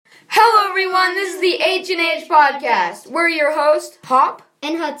everyone, this is the H&H Podcast. We're your hosts, Hop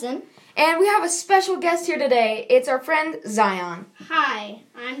and Hudson. And we have a special guest here today. It's our friend, Zion. Hi,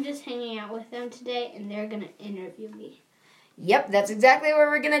 I'm just hanging out with them today, and they're going to interview me. Yep, that's exactly what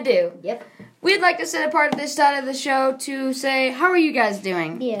we're going to do. Yep. We'd like to set apart this side of the show to say, how are you guys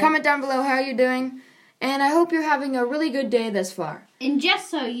doing? Yeah. Comment down below how you're doing. And I hope you're having a really good day thus far. And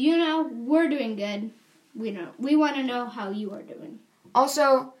just so you know, we're doing good. We want to know how you are doing.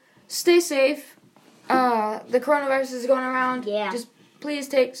 Also, stay safe. The coronavirus is going around. Yeah. Just please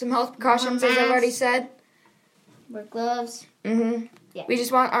take some health precautions, as I've already said. Wear gloves. Mm-hmm. Yeah. We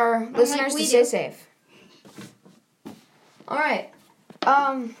just want our listeners to stay safe. All right.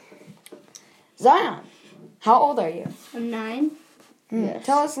 Zion, how old are you? I'm 9. Yes.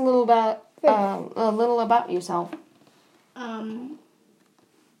 Tell us a little about yourself.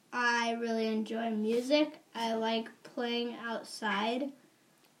 I really enjoy music. I like playing outside,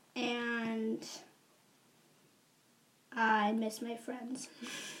 and I miss my friends.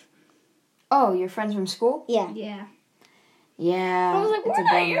 Oh, your friends from school? Yeah. Yeah. Yeah. I was like, it's a what are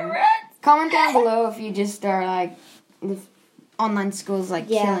bummer. your friends? Comment down below if you just are like, the online school's like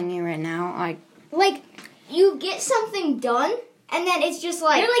Yeah. killing you right now. Like, you get something done, and then it's just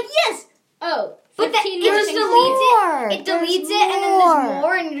like... You're like, yes! Oh, But then 15 it more just things more. deletes it. It There's deletes it, and then more. there's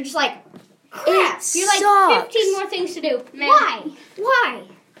more, and you're just like, crap. It You're like, sucks. 15 more things to do. Man. Why? Why?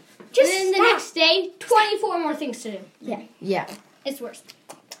 Just And then the stop. next day, 24 more things to do. Yeah. It's worse.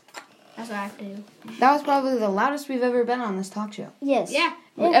 That's what I have to do. That was probably the loudest we've ever been on this talk show. Yes. Yeah.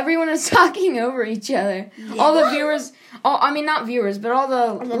 Everyone is talking over each other. All the viewers, not viewers, but all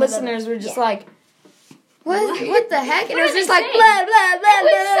the listeners were just like, what the heck? And it was just like, blah, blah, blah,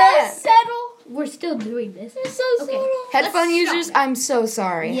 blah. So subtle. We're still doing this. It's so subtle. Headphone Let's users, stop. I'm so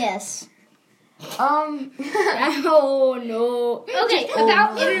sorry. Yes. Oh, no. Okay,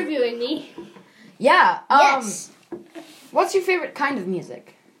 about interviewing me. Yeah. Yes. What's your favorite kind of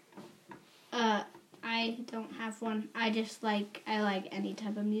music? I don't have one. I like any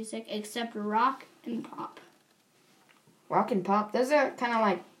type of music except rock and pop. Rock and pop. Those are kind of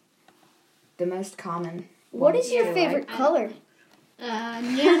like the most common. What ones is your to favorite like. color?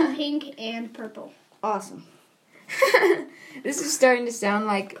 Neon pink and purple. Awesome. This is starting to sound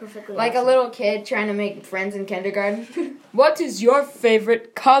like Perfectly a awesome. little kid trying to make friends in kindergarten. What is your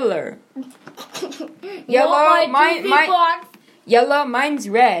favorite color? Yellow. Yellow. Mine's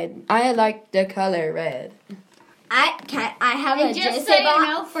red. I like the color red. I have a And just so you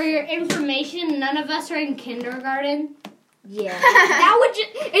know, for your information, none of us are in kindergarten. Yeah. That would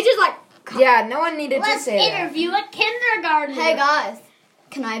it's just like, Yeah, no one needed to Let's say that. interview a kindergarten. hey guys,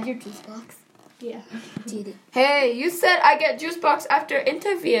 can I have your juice box? Yeah. Dude. Hey, you said I get juice box after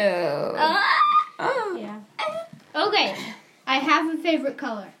interview. Oh. Yeah. Okay. I have a favorite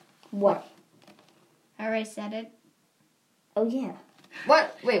color. What? I already said it. Oh yeah.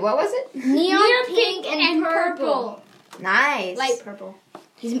 What? Wait, what was it? Neon pink and purple. Nice. Light purple.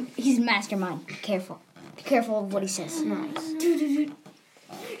 He's mastermind. Be careful. Be careful of what he says. Nice. He's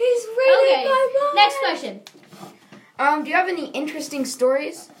Okay. Next question. Do you have any interesting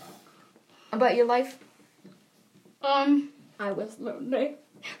stories about your life? I was lonely.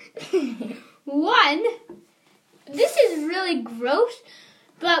 One, this is really gross,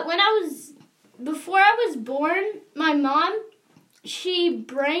 but before I was born, my mom, she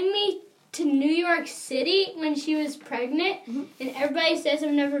brought me to New York City when she was pregnant, and everybody says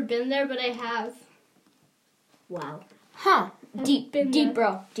I've never been there, but I have. Wow. Huh. Deep, been deep, there.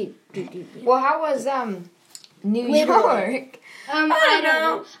 bro. Deep. Well, how was New Literally. York? I don't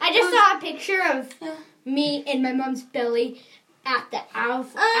know. I just saw a picture of me in my mom's belly at the Eiffel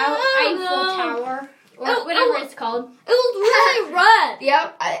Tower, or whatever it's called. It was really red.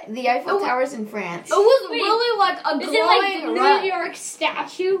 Yep, the Eiffel Tower's in France. It was really like a Is it like the glowing New red. York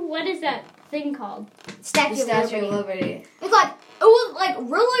statue? What is that thing called? The Statue Statue of of Liberty. Liberty. It's like, it was like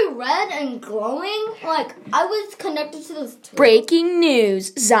really red and glowing. Like, I was connected to those two. Breaking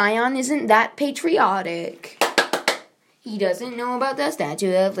news. Zion isn't that patriotic. He doesn't know about the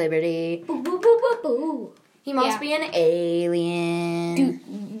Statue of Liberty. Boo, boo, boo, boo, boo. He must be an alien.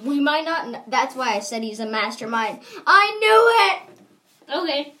 Dude, we might not that's why I said he's a mastermind. I knew it!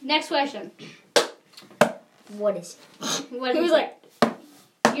 Okay, next question. What is What He is was like,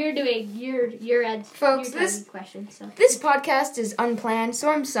 you're doing your Ed's Folks, your this- question. So This podcast is unplanned,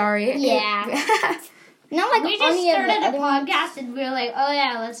 so I'm sorry. Yeah. Not like we just any of the started a other ones. podcast, and we were like, oh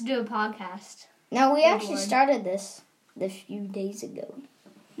yeah, let's do a podcast. No, we actually bored. started this a few days ago.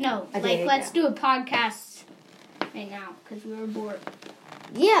 No, A like day let's ago. do a podcast right now because we were bored.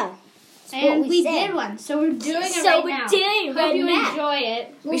 Yeah. And we did one, so we're doing it right now. So we're doing it right Hope you now. enjoy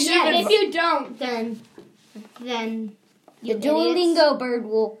it. And if you don't, then the Duolingo bird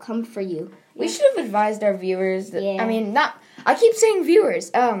will come for you. We should have advised our viewers that, Yeah. I mean, I keep saying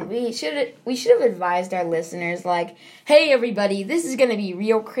viewers. We should have advised our listeners, like, hey everybody, this is gonna be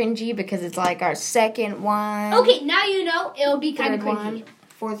real cringy because it's like our second one. Okay, now you know it'll be kind of third cringy. one,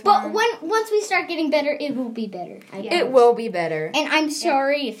 fourth But one. once we start getting better, it will be better. It will be better. And I'm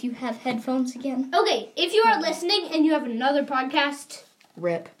sorry if you have headphones again. Okay, if you are listening and you have another podcast,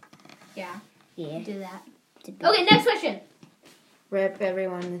 Rip. Yeah. do that. Okay, next question. Rip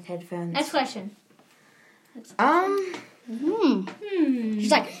everyone with headphones. Next question. She's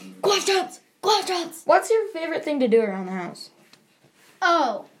like, questions. What's your favorite thing to do around the house?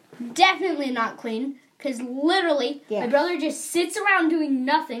 Oh, definitely not clean. Because literally, my brother just sits around doing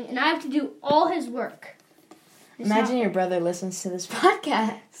nothing, and I have to do all his work. Imagine your brother listens to this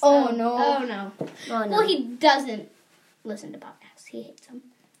podcast. Oh, no. Oh, no. Well, he doesn't listen to podcasts. He hates them.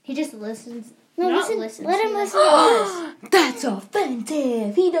 He just listens. No, listens. let him listen to ours. That's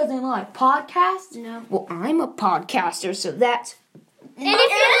offensive. He doesn't like podcasts? No. Well, I'm a podcaster, so that's... And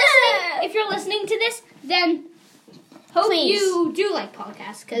if you're listening to this, then hope Please. you do like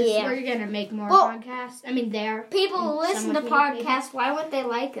podcasts, because we're going to make more podcasts. I mean, People who listen to podcasts, why would they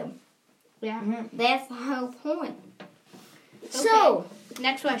like them? Yeah. That's the whole point. Okay. So,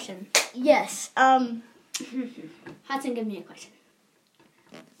 next question. yes. Hudson, give me a question.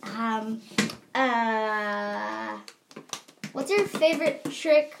 What's your favorite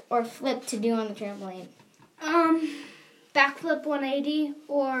trick or flip to do on the trampoline? Backflip 180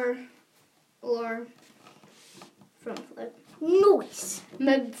 or front flip. Nice.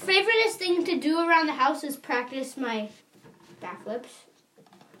 My favoriteest thing to do around the house is practice my backflips.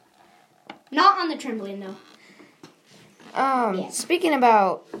 Not on the trampoline though. Speaking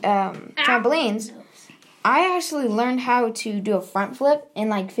about trampolines, I actually learned how to do a front flip in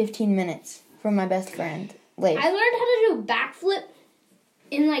like 15 minutes from my best friend, Liv. I learned how to do a backflip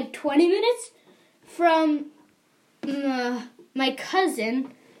in like 20 minutes from my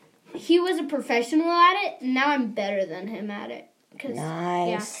cousin. He was a professional at it, and now I'm better than him at it.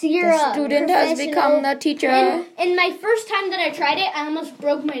 Nice. So you're The student has become the teacher. And my first time that I tried it, I almost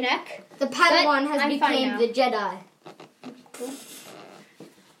broke my neck. The Padawan has I'm fine become now. the Jedi.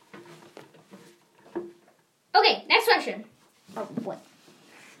 Okay, next question. Oh, what?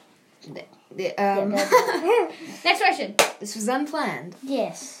 Next question. This was unplanned.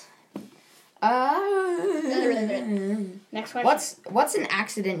 Yes. Next question. What's an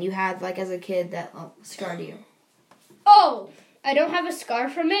accident you had like as a kid that scarred you? Oh, I don't have a scar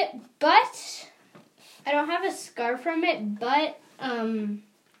from it, but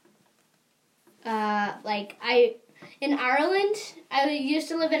in Ireland, I used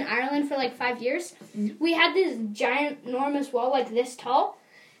to live in Ireland for like 5 years. We had this giant, enormous wall like this tall,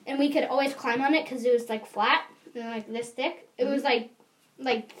 and we could always climb on it because it was like flat and like this thick. It was like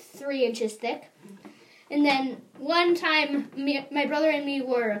 3 inches thick. And then one time, my brother and me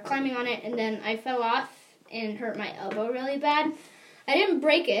were climbing on it, and then I fell off and hurt my elbow really bad. I didn't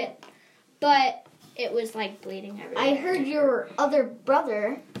break it, but it was like bleeding everywhere. I heard your other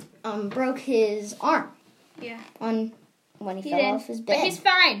brother broke his arm. Yeah. When he fell did. off his bed. But he's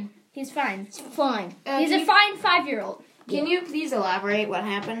fine. He's fine. It's fine. He's a fine 5-year-old. Can you please elaborate what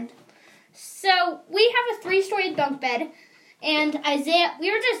happened? So, we have a 3-story bunk bed, and Isaiah, we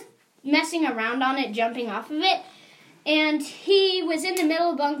were just messing around on it, jumping off of it, and he was in the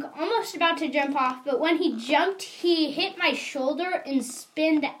middle of the bunk, almost about to jump off, but when he jumped, he hit my shoulder and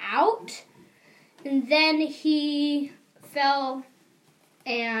spinned out, and then he fell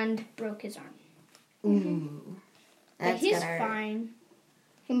and broke his arm. Ooh. But he's fine.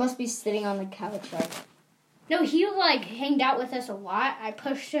 He must be sitting on the couch like... No, he hanged out with us a lot. I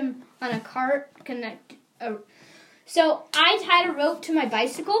pushed him on a cart, so I tied a rope to my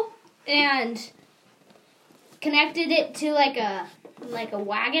bicycle and connected it to like a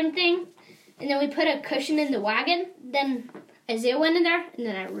wagon thing, and then we put a cushion in the wagon. Then Isaiah went in there, and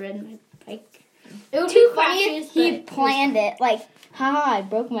then I rode my bike. It would Two be funny crashes, if he but planned it. Like, haha, I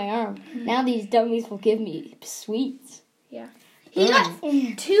broke my arm. Now these dummies will give me sweets. Yeah. He got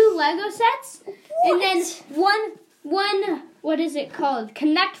 2 Lego sets, and then one, what is it called?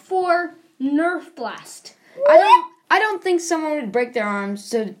 Connect 4 Nerf Blast. I don't think someone would break their arms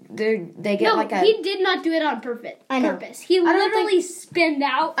so they get like a... No, he did not do it on purpose. He literally spinned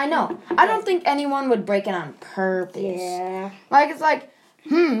out. I know. I don't think anyone would break it on purpose. Yeah. Like, it's like,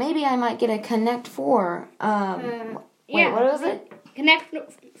 maybe I might get a Connect 4. Wait, what was it? Connect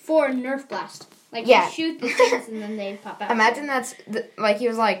 4 Nerf Blast. Like, Yeah. you shoot the things and then they pop out. Imagine that's, like, he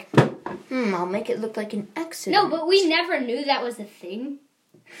was like, I'll make it look like an accident. No, but we never knew that was a thing.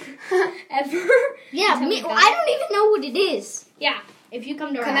 Ever. Yeah, Until we got I it. don't even know what it is. Yeah, if you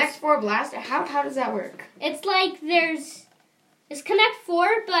come to our Connect house. 4 blaster? How does that work? It's like it's Connect 4,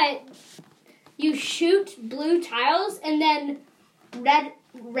 but you shoot blue tiles and then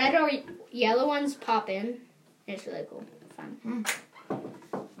red or yellow ones pop in. It's really cool. Fun.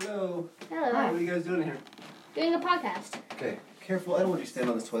 Hello. Hello. What are you guys doing here? Doing a podcast. Okay, careful. I don't want you to stand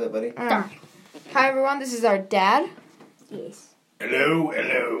on this toilet, buddy. Hi, everyone. This is our dad. Yes.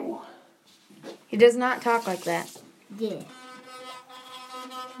 Hello. He does not talk like that. Yeah.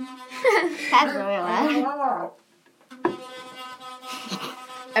 That's really loud.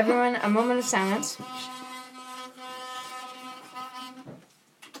 Everyone, a moment of silence.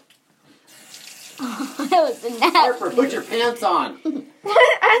 That was nasty. Harper, put your pants on.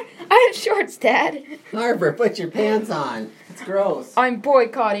 I have shorts, Dad. Harper, put your pants on. It's gross. I'm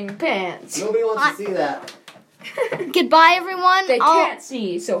boycotting pants. Nobody wants to see that. Goodbye, everyone. They can't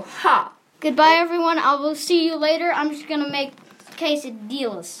see, so ha. Goodbye, everyone. I will see you later. I'm just gonna make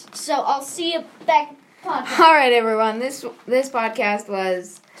quesadillas. So I'll see you back. Podcast. All right, everyone. This podcast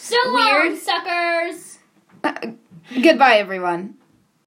was So long, weird. suckers. Goodbye, everyone.